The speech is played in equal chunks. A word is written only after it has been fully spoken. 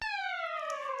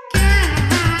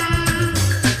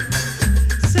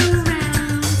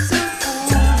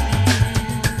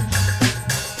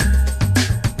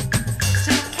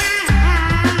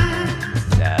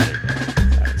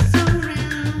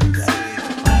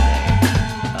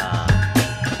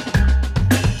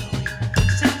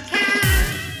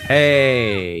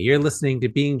Hey, you're listening to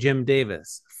Being Jim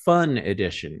Davis, Fun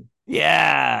Edition.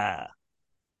 Yeah.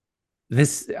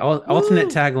 This alternate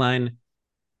Woo. tagline,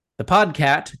 the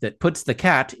podcat that puts the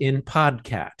cat in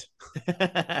podcat.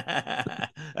 That's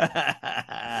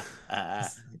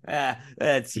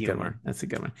That's a good humor. one. That's a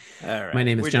good one. All My right,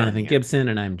 name is we're done Jonathan here. Gibson,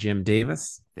 and I'm Jim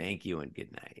Davis. Thank you and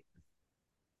good night.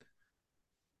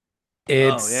 Oh,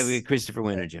 yeah, we It's got Christopher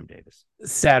Winter, Jim Davis.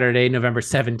 Saturday, November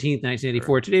 17th, Sure.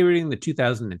 1984. Today, we're reading the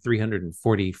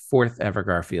 2344th ever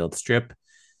Garfield strip.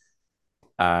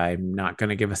 I'm not going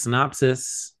to give a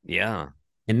synopsis. Yeah,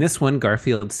 In this one,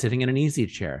 Garfield's sitting in an easy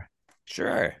chair.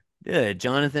 sure. Good.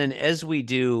 Jonathan, as we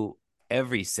do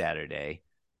every Saturday,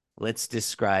 let's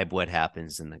describe what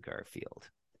happens in the Garfield.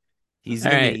 He's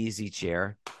All in the right. easy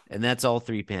chair, and that's all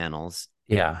three panels.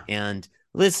 Yeah. And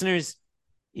listeners,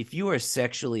 if you are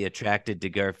sexually attracted to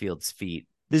Garfield's feet,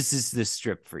 this is the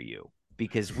strip for you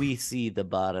because we see the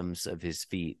bottoms of his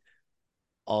feet,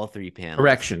 all three panels.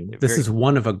 Correction. They're This very, is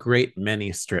one of a great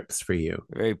many strips for you.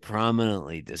 very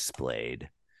prominently displayed.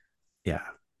 Yeah.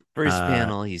 First Uh,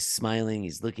 panel, he's smiling,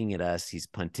 he's looking at us, he's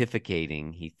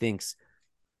pontificating. He thinks,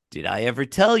 did I ever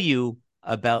tell you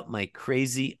about my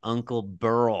crazy Uncle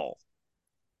Burl?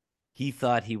 He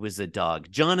thought he was a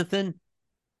dog. Jonathan,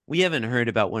 we haven't heard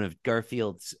about one of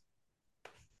Garfield's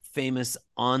famous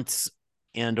aunts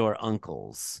and or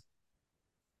uncles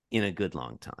in a good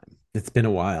long time. it's been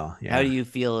a while. How do Yeah. you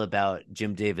feel about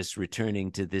Jim Davis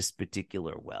returning to this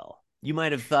particular well? You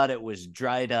might have thought it was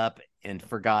dried up and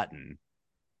forgotten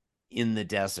in the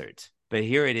desert, but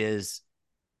here it is,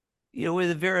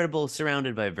 with a veritable,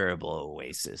 surrounded by a veritable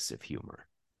oasis of humor.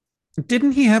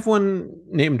 Didn't he have one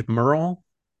named Merle?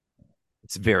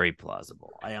 It's very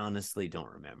plausible. I honestly don't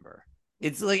remember.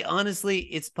 It's like, honestly,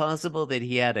 it's possible that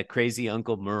he had a crazy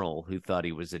Uncle Merle who thought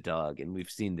he was a dog, and we've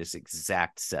seen this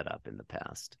exact setup in the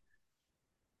past.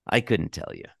 I couldn't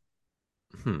tell you.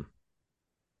 Hmm.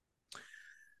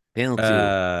 Panel two.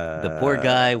 The poor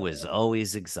guy Uh, was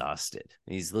always exhausted.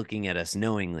 He's looking at us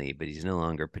knowingly, but he's no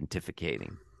longer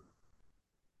pontificating.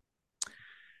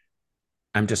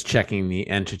 I'm just checking the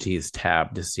entities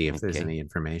tab to see if there's Okay. any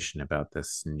information about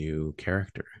this new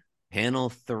character. Panel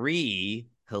three,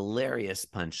 hilarious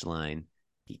punchline.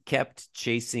 He kept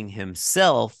chasing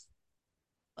himself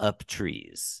up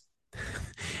trees.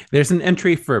 There's an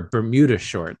entry for Bermuda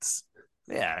shorts,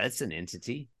 Yeah, that's an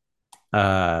entity.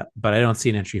 but I don't see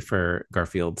an entry for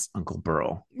Garfield's Uncle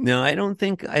Burl. No, I don't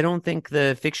think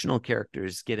the fictional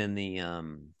characters get in the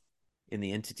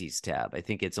entities tab. I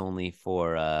think it's only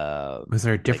for Was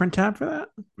there a like different tab for that?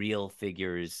 real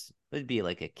figures. It'd be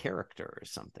like a character or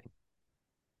something.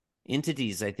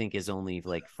 Entities, I think, is only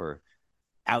like for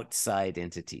outside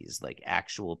entities, like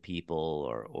actual people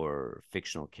or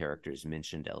fictional characters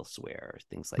mentioned elsewhere,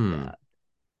 things like Hmm. that.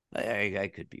 I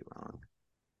could be wrong.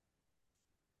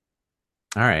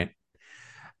 All right.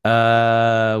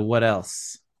 What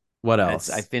else? What I else?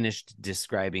 finished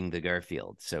describing the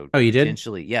Garfield, so Oh, you did?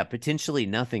 potentially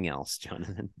nothing else,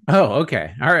 Jonathan. Oh,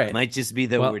 okay. All right. Might just be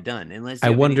that we're Well, done. Unless I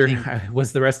you have anything. wonder,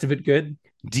 was the rest of it good?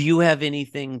 Do you have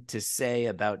anything to say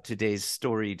about today's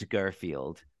storied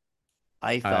Garfield?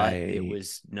 I thought it I,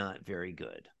 was not very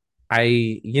good.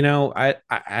 I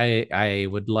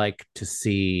would like to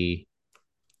see.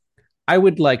 I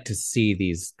would like to see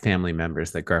these family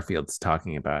members that Garfield's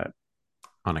talking about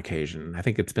on occasion. I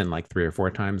think it's been like three or four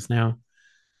times now.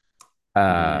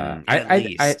 At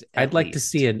least, I'd at like to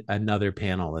see least. another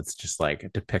panel that's just like a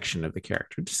depiction of the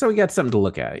character, just so we got something to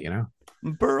look at, you know.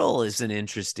 Burl is an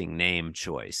interesting name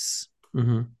choice.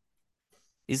 Mm-hmm.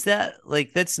 Is that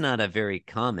like that's not a very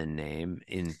common name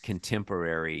in the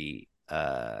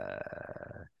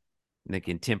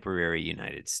contemporary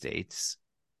United States?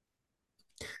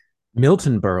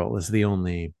 Milton Berle is the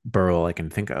only Berle I can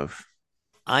think of.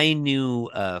 I knew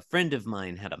a friend of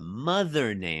mine had a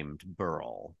mother named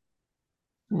Burl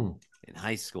Hmm. in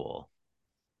high school.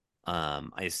 I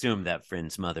assume that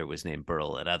friend's mother was named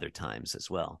Burl at other times as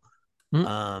well. Hmm.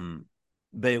 Um,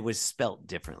 but it was spelt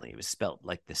differently. It was spelt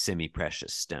like the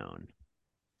semi-precious stone.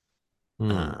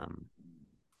 Hmm. Um,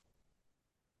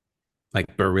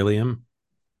 Like beryllium.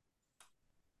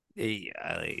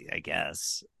 I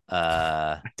guess.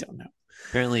 I don't know.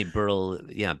 Apparently Burl,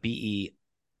 yeah, Berle.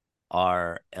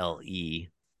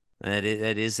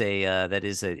 It's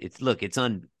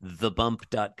on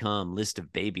thebump.com list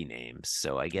of baby names,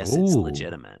 so I guess it's Ooh.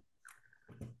 legitimate.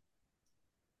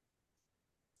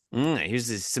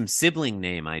 Here's some sibling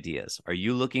name ideas. Are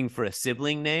you looking for a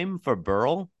sibling name for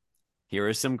Burl? Here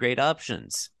are some great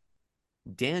options: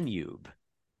 Danube,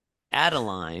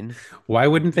 Adeline, Why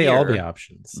wouldn't they all be Beer,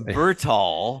 options?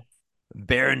 Bertal,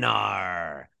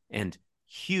 Bernard, and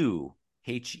Hugh,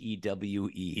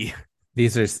 Hewe.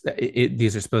 These are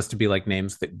these are supposed to be like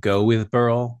names that go with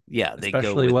Burl. Yeah, they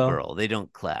especially go with well. Burl. They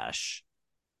don't clash.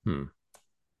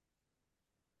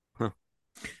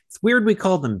 It's weird we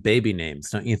call them baby names,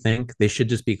 don't you think? They should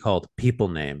just be called people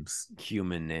names.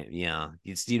 Human name. Yeah.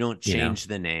 You don't change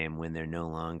the name when they're no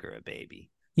longer a baby.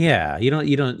 Yeah. You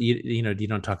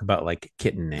don't talk about like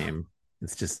kitten name.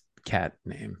 It's just cat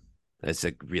name. That's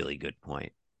a really good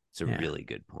point. It's a really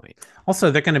good point.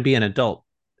 Also, they're going to be an adult.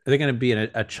 They're going to be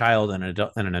a child and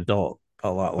an adult a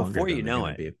lot longer. Before you know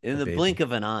it, in the blink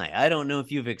of an eye. I don't know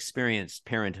if you've experienced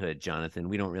parenthood, Jonathan.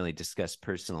 We don't really discuss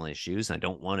personal issues. I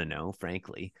don't want to know,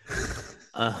 frankly.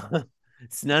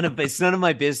 It's none of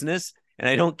my business, and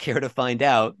I don't care to find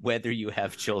out whether you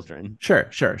have children. Sure.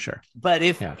 But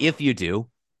if you do,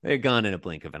 they're gone in a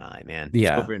blink of an eye, man.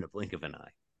 Yeah. It's over in a blink of an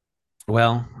eye.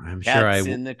 Well, I'm sure Cats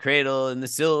in the cradle and the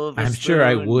silver I'm spoon. sure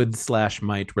I would /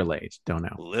 might relate. Don't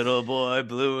know. Little boy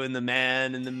blue and the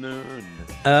man in the moon.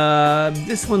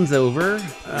 This one's over.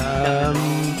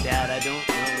 Dad, I don't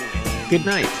know. Good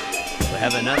night. We'll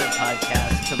have another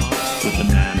podcast tomorrow. With the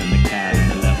man and the cat in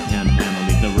the left-hand panel,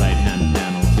 leave the right-hand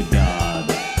panel to God.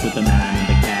 With the man and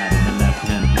the cat in the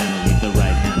left-hand panel, leave the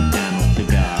right-hand panel to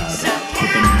God. With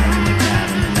the man and the cat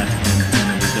in the left-hand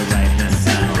panel, leave the right-hand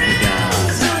panel to God.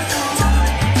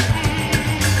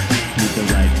 Leave the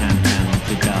right-hand panel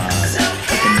to God.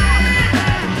 With the man and the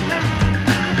cat in the left-hand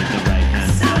panel, leave the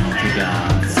right-hand panel to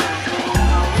God.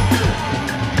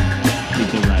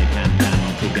 Leave the right-hand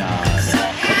panel to God.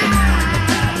 With the man and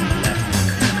the cat in the left-hand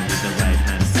panel, leave the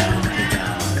right-hand panel to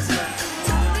God.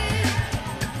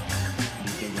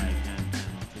 Leave the right-hand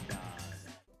panel to God.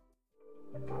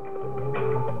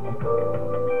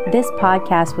 This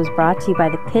podcast was brought to you by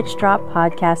the Pitch Drop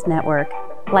Podcast Network.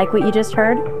 Like what you just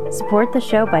heard? Support the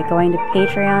show by going to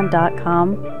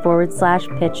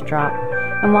patreon.com/pitchdrop.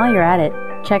 And while you're at it,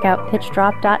 check out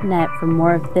pitchdrop.net for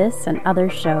more of this and other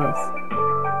shows.